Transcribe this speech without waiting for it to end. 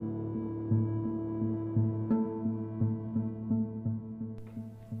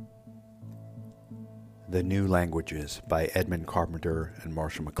The New Languages by Edmund Carpenter and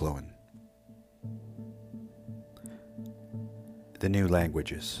Marshall McLuhan. The New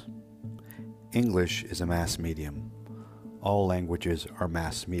Languages. English is a mass medium. All languages are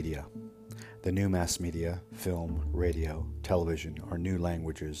mass media. The new mass media, film, radio, television, are new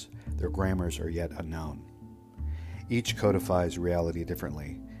languages. Their grammars are yet unknown. Each codifies reality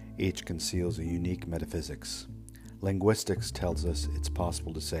differently. Each conceals a unique metaphysics. Linguistics tells us it's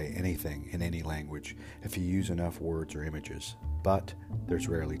possible to say anything in any language if you use enough words or images, but there's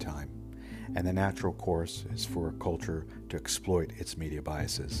rarely time, and the natural course is for a culture to exploit its media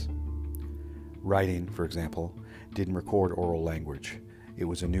biases. Writing, for example, didn't record oral language. It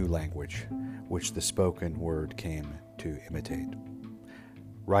was a new language, which the spoken word came to imitate.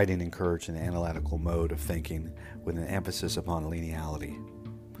 Writing encouraged an analytical mode of thinking with an emphasis upon lineality.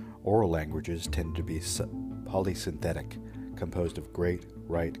 Oral languages tend to be polysynthetic, composed of great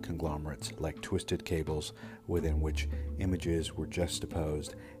right conglomerates like twisted cables within which images were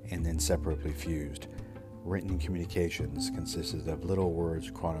juxtaposed and then separately fused. Written communications consisted of little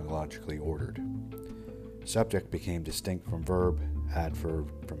words chronologically ordered. Subject became distinct from verb, adverb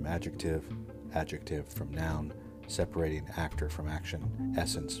from adjective, adjective from noun, separating actor from action,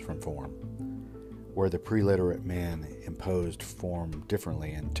 essence from form. Where the preliterate man imposed form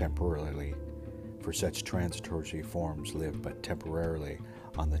differently and temporarily, for such transitory forms live but temporarily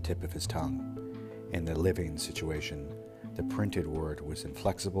on the tip of his tongue. In the living situation, the printed word was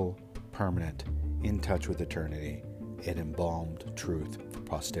inflexible, permanent, in touch with eternity. It embalmed truth for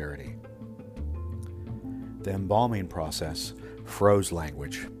posterity. The embalming process froze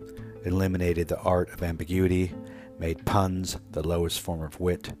language, eliminated the art of ambiguity, made puns the lowest form of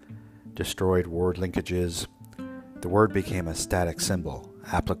wit, destroyed word linkages. The word became a static symbol,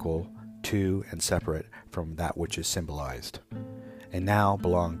 applicable to and separate from that which is symbolized, and now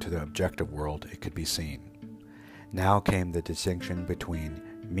belonged to the objective world it could be seen. Now came the distinction between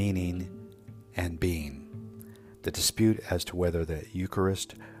meaning and being, the dispute as to whether the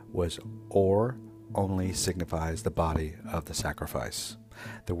Eucharist was or only signifies the body of the sacrifice.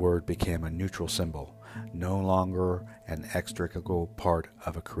 The word became a neutral symbol, no longer an extricable part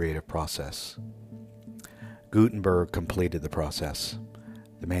of a creative process. Gutenberg completed the process.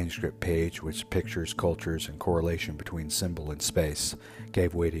 The manuscript page, which pictures cultures and correlation between symbol and space,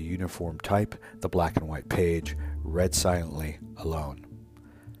 gave way to uniform type. The black and white page read silently alone.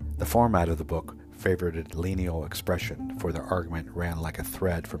 The format of the book favored lineal expression, for the argument ran like a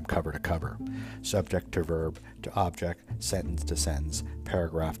thread from cover to cover, subject to verb to object, sentence to sentence,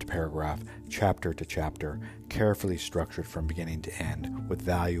 paragraph to paragraph, chapter to chapter, carefully structured from beginning to end, with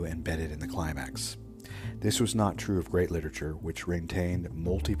value embedded in the climax. This was not true of great literature, which retained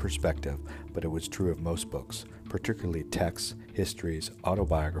multi-perspective, but it was true of most books, particularly texts, histories,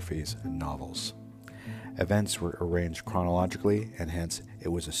 autobiographies, and novels. Events were arranged chronologically, and hence it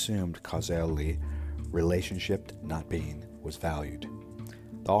was assumed causally, relationship, not being, was valued.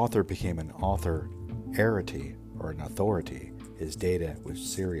 The author became an authority or an authority. His data was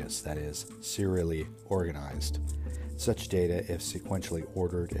serious, that is, serially organized. Such data, if sequentially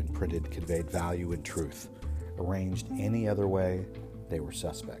ordered and printed, conveyed value and truth. Arranged any other way, they were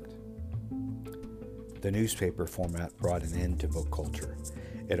suspect. The newspaper format brought an end to book culture.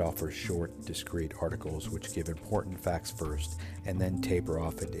 It offers short, discrete articles which give important facts first and then taper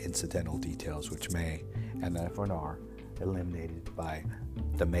off into incidental details which may, and often are, eliminated by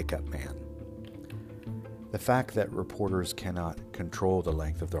the makeup man. The fact that reporters cannot control the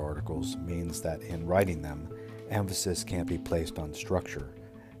length of their articles means that in writing them, emphasis can't be placed on structure,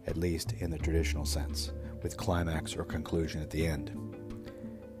 at least in the traditional sense, with climax or conclusion at the end.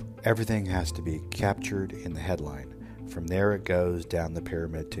 Everything has to be captured in the headline. From there it goes down the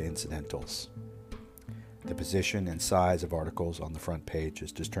pyramid to incidentals. The position and size of articles on the front page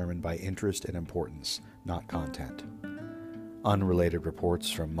is determined by interest and importance, not content. Unrelated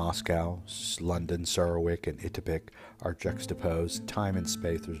reports from Moscow, London, Sarawak, and Itapik are juxtaposed, time and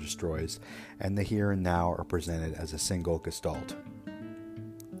space are destroyed, and the here and now are presented as a single gestalt.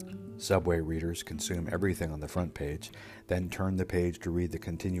 Subway readers consume everything on the front page, then turn the page to read the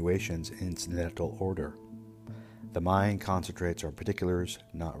continuations in incidental order. The mind concentrates on particulars,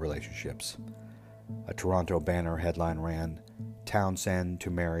 not relationships. A Toronto Banner headline ran, "Townsend to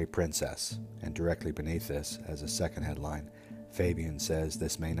marry princess," and directly beneath this, as a second headline, Fabian says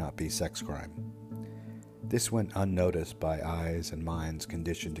this may not be sex crime. This went unnoticed by eyes and minds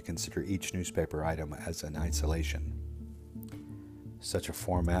conditioned to consider each newspaper item as an isolation. Such a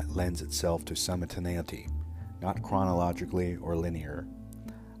format lends itself to simultaneity, not chronologically or linear.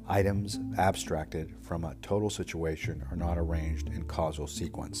 Items abstracted from a total situation are not arranged in causal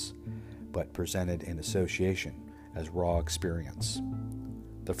sequence. but presented in association as raw experience.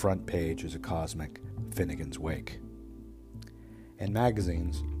 The front page is a cosmic Finnegan's Wake. In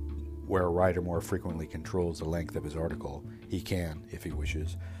magazines, where a writer more frequently controls the length of his article, he can, if he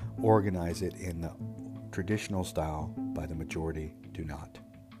wishes, organize it in the traditional style, but the majority do not.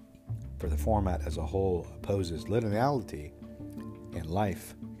 For the format as a whole opposes lineality. In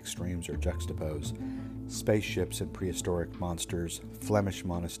life, extremes are juxtaposed: spaceships and prehistoric monsters, Flemish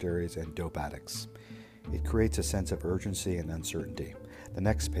monasteries and dope addicts. It creates a sense of urgency and uncertainty. The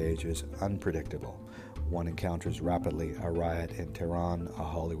next page is unpredictable. One encounters rapidly a riot in Tehran, a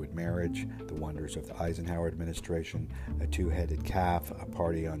Hollywood marriage, the wonders of the Eisenhower administration, a two-headed calf, a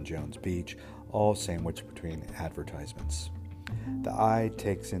party on Jones Beach, all sandwiched between advertisements. The eye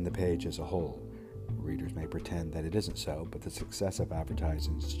takes in the page as a whole. Readers may pretend that it isn't so, but the success of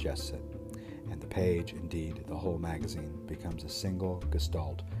advertising suggests it. And the page, indeed the whole magazine, becomes a single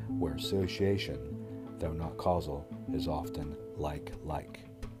gestalt where association, though not causal, is often like.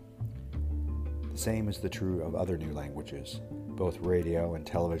 The same is true of other new languages. Both radio and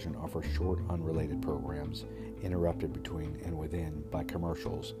television offer short, unrelated programs, interrupted between and within by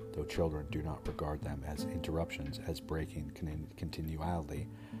commercials, though children do not regard them as interruptions as breaking continuality.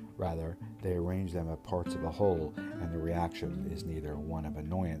 Rather, they arrange them as parts of a whole, and the reaction is neither one of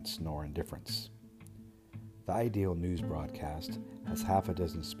annoyance nor indifference. The ideal news broadcast has half a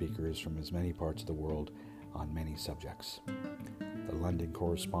dozen speakers from as many parts of the world on many subjects. The London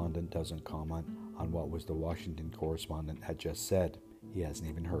correspondent doesn't comment on what the Washington correspondent had just said. He hasn't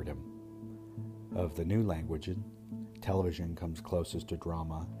even heard him. Of the new languages, television comes closest to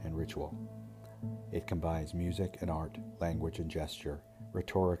drama and ritual. It combines music and art, language and gesture,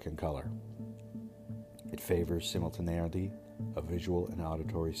 rhetoric and color. It favors simultaneity of visual and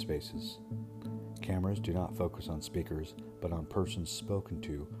auditory spaces. Cameras do not focus on speakers, but on persons spoken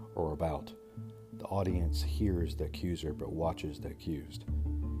to or about. The audience hears the accuser but watches the accused.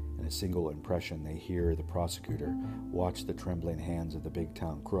 In a single impression, they hear the prosecutor, watch the trembling hands of the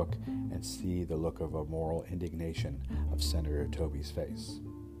big-town crook, and see the look of a moral indignation of Senator Toby's face.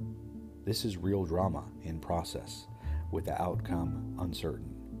 This is real drama in process, with the outcome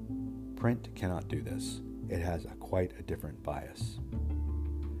uncertain. Print cannot do this. It has quite a different bias.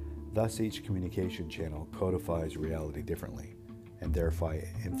 Thus, each communication channel codifies reality differently, and therefore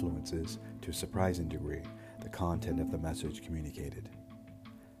influences, to a surprising degree, the content of the message communicated.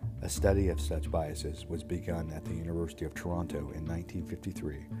 A study of such biases was begun at the University of Toronto in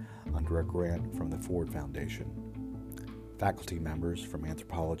 1953 under a grant from the Ford Foundation. Faculty members from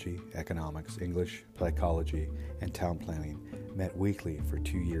anthropology, economics, English, psychology, and town planning met weekly for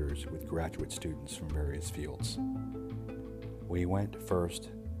 2 years with graduate students from various fields. We went first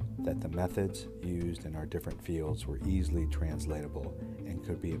that the methods used in our different fields were easily translatable and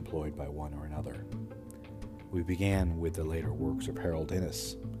could be employed by one or another. We began with the later works of Harold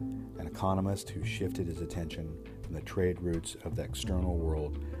Innis, an economist who shifted his attention from the trade routes of the external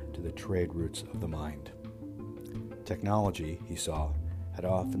world to the trade routes of the mind. Technology, he saw, had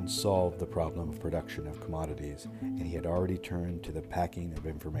often solved the problem of production of commodities, and he had already turned to the packing of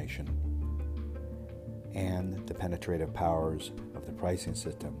information. And the penetrative powers of the pricing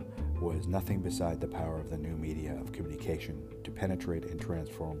system was nothing beside the power of the new media of communication to penetrate and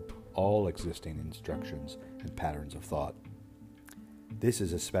transform all existing instructions and patterns of thought. This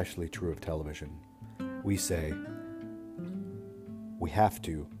is especially true of television. We say, we have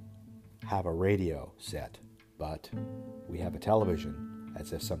to have a radio set, but we have a television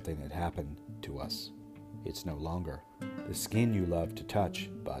as if something had happened to us. It's no longer the skin you love to touch,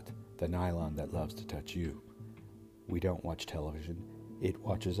 but the nylon that loves to touch you. We don't watch television. It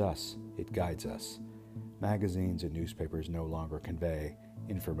watches us. It guides us. Magazines and newspapers no longer convey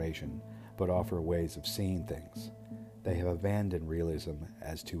information, but offer ways of seeing things. They have abandoned realism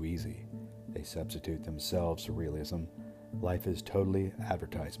as too easy. They substitute themselves to realism. Life is totally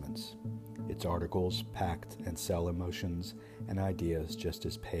advertisements. Its articles packed and sell emotions and ideas just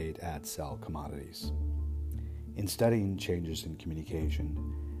as paid ads sell commodities. In studying changes in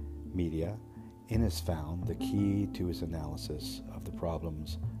communication media, Innis found the key to his analysis of the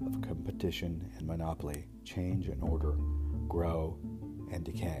problems of competition and monopoly: change and order, grow and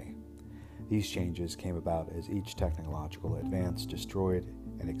decay. These changes came about as each technological advance destroyed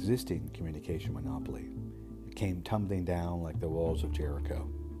an existing communication monopoly. It came tumbling down like the walls of Jericho.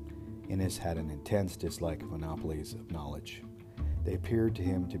 Innis had an intense dislike of monopolies of knowledge. They appeared to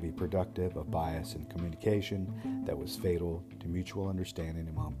him to be productive of bias in communication that was fatal to mutual understanding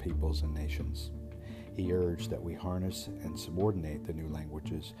among peoples and nations. He urged that we harness and subordinate the new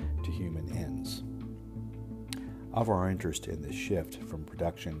languages to human ends. Of our interest in this shift from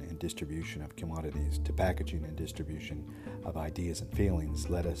production and distribution of commodities to packaging and distribution of ideas and feelings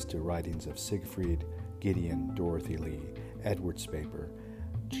led us to writings of Siegfried, Gideon, Dorothy Lee, Edward Spaper,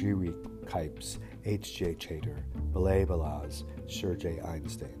 Jiri Kipes, H.J. Chater, Belay Balaz, Sergei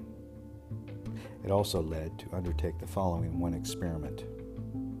Einstein. It also led to undertake the following one experiment.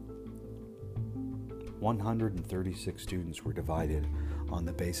 136 students were divided on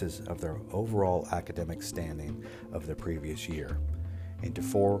the basis of their overall academic standing of the previous year into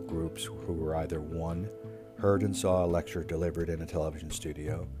 4 groups who were either 1. Heard and saw a lecture delivered in a television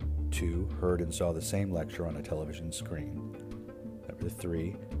studio, 2. Heard and saw the same lecture on a television screen,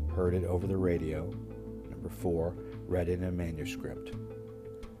 3. Heard it over the radio, 4. Read it in a manuscript.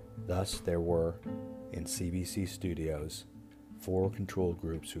 Thus there were, in CBC studios, 4 control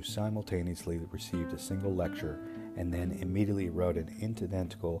groups who simultaneously received a single lecture and then immediately wrote an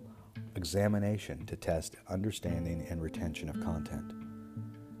identical examination to test understanding and retention of content.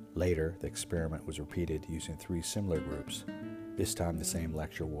 Later, the experiment was repeated using 3 similar groups. This time the same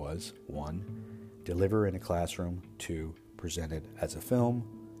lecture was 1. Delivered in a classroom, 2. Presented as a film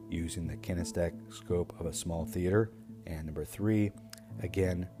using the kinescope of a small theater, and 3.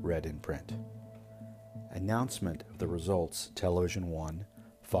 Again read in print. Announcement of the results, television 1,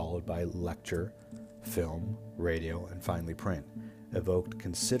 followed by lecture, film, radio, and finally print, evoked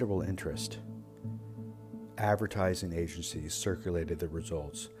considerable interest. Advertising agencies circulated the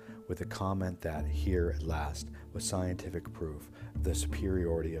results with the comment that here at last was scientific proof of the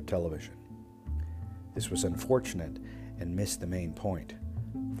superiority of television. This was unfortunate and missed the main point,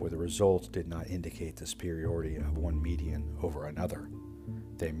 for the results did not indicate the superiority of one medium over another.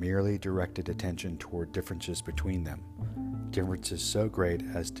 They merely directed attention toward differences between them, differences so great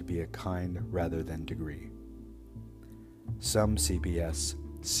as to be a kind rather than degree. Some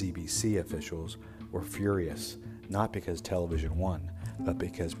CBC officials were furious, not because television won, but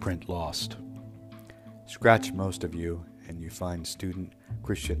because print lost. Scratch most of you, and you find student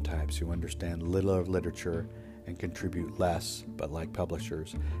Christian types who understand little of literature and contribute less, but like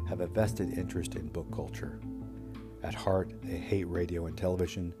publishers, have a vested interest in book culture. At heart, they hate radio and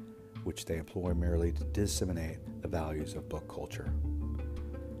television, which they employ merely to disseminate the values of book culture.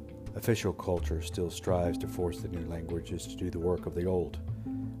 Official culture still strives to force the new languages to do the work of the old,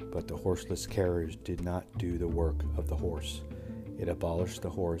 but the horseless carriage did not do the work of the horse. It abolished the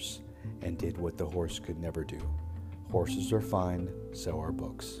horse and did what the horse could never do. Horses are fine, so are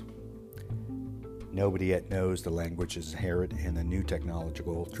books. Nobody yet knows the languages inherent in the new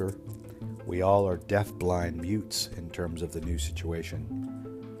technological culture. We all are deaf-blind mutes in terms of the new situation.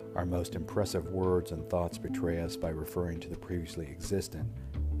 Our most impressive words and thoughts betray us by referring to the previously existent,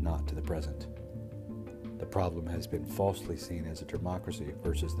 not to the present. The problem has been falsely seen as a democracy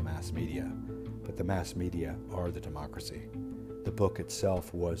versus the mass media, but the mass media are the democracy. The book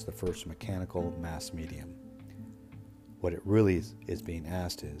itself was the first mechanical mass medium. What it really is being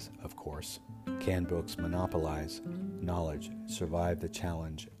asked is, of course, can books monopolize knowledge, survive the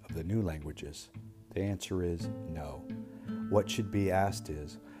challenge of the new languages? The answer is no. What should be asked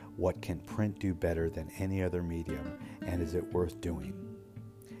is, what can print do better than any other medium, and is it worth doing?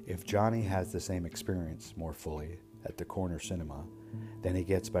 If Johnny has the same experience, more fully, at the corner cinema, than he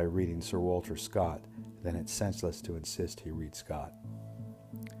gets by reading Sir Walter Scott, then it's senseless to insist he read Scott.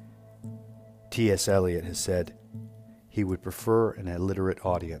 T.S. Eliot has said he would prefer an illiterate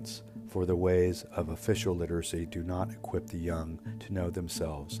audience, for the ways of official literacy do not equip the young to know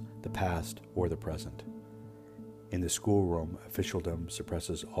themselves, the past or the present. In the schoolroom, officialdom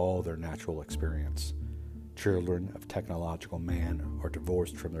suppresses all their natural experience. Children of technological man are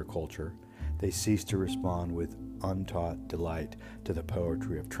divorced from their culture. They cease to respond with untaught delight to the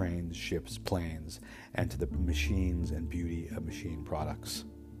poetry of trains, ships, planes, and to the machines and beauty of machine products.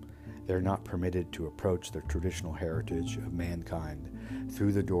 They are not permitted to approach their traditional heritage of mankind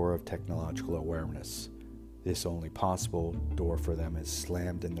through the door of technological awareness. This only possible door for them is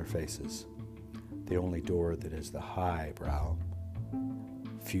slammed in their faces. The only door that is the high brow.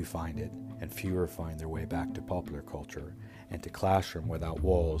 Few find it, and fewer find their way back to popular culture and to classroom without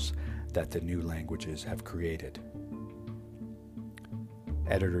walls that the new languages have created.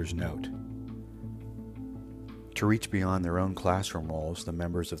 Editor's note. To reach beyond their own classroom walls, the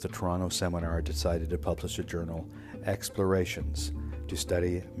members of the Toronto Seminar decided to publish a journal, Explorations, to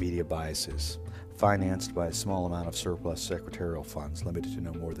study media biases. Financed by a small amount of surplus secretarial funds limited to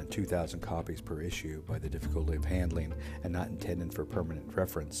no more than 2,000 copies per issue by the difficulty of handling and not intended for permanent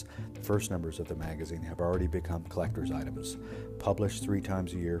reference, the first numbers of the magazine have already become collector's items, published 3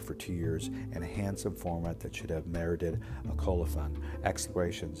 times a year for 2 years in a handsome format that should have merited a colophon.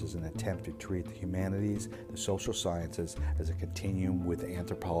 Explorations is an attempt to treat the humanities, the social sciences, as a continuum with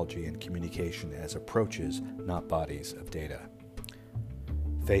anthropology and communication as approaches, not bodies of data.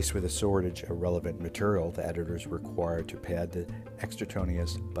 Faced with a shortage of relevant material, the editors were required to pad the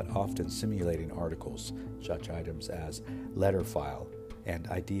extraneous but often simulating articles, such items as letter file and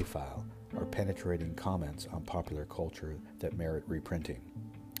ID file, or penetrating comments on popular culture that merit reprinting.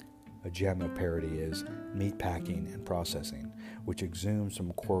 A gem of parody is meat packing and processing, which exhumes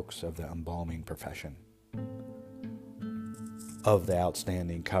some quirks of the embalming profession. Of the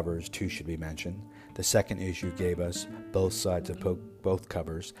outstanding covers, 2 should be mentioned. The second issue gave us, both sides of both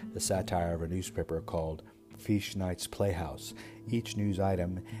covers, the satire of a newspaper called Fish Night's Playhouse, each news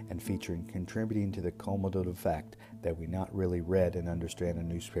item and featuring contributing to the cumulative fact that we not really read and understand a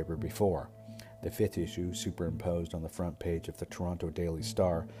newspaper before. The 5th issue superimposed on the front page of the Toronto Daily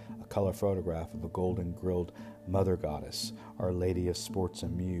Star a color photograph of a golden-grilled mother goddess, Our Lady of Sports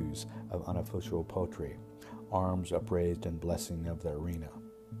and Muse of unofficial poetry, arms upraised in blessing of the arena.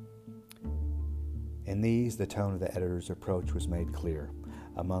 In these, the tone of the editor's approach was made clear.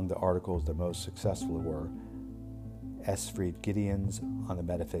 Among the articles, the most successful were Esfried Gideon's on the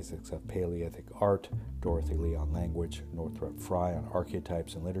metaphysics of Paleolithic art, Dorothy Lee on language, Northrop Frye on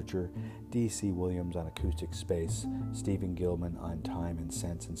archetypes and literature, D.C. Williams on acoustic space, Stephen Gilman on time and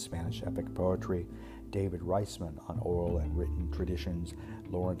sense in Spanish epic poetry, David Reisman on oral and written traditions,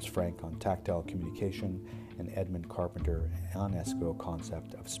 Lawrence Frank on tactile communication, and Edmund Carpenter on Eskimo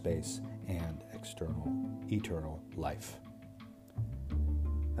concept of space and eternal life.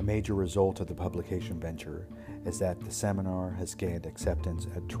 A major result of the publication venture is that the seminar has gained acceptance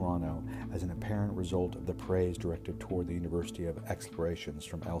at Toronto as an apparent result of the praise directed toward the University of Explorations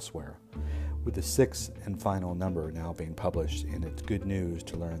from elsewhere. With the 6th and final number now being published, and it's good news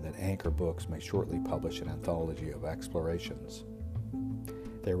to learn that Anchor Books may shortly publish an anthology of explorations.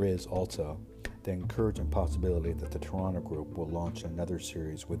 There is also the encouraging possibility that the Toronto group will launch another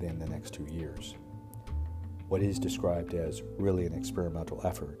series within the next 2 years. What is described as really an experimental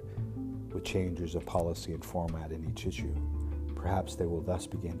effort, with changes of policy and format in each issue. Perhaps they will thus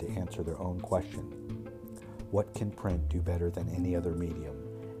begin to answer their own question. What can print do better than any other medium,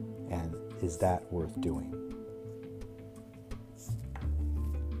 and is that worth doing?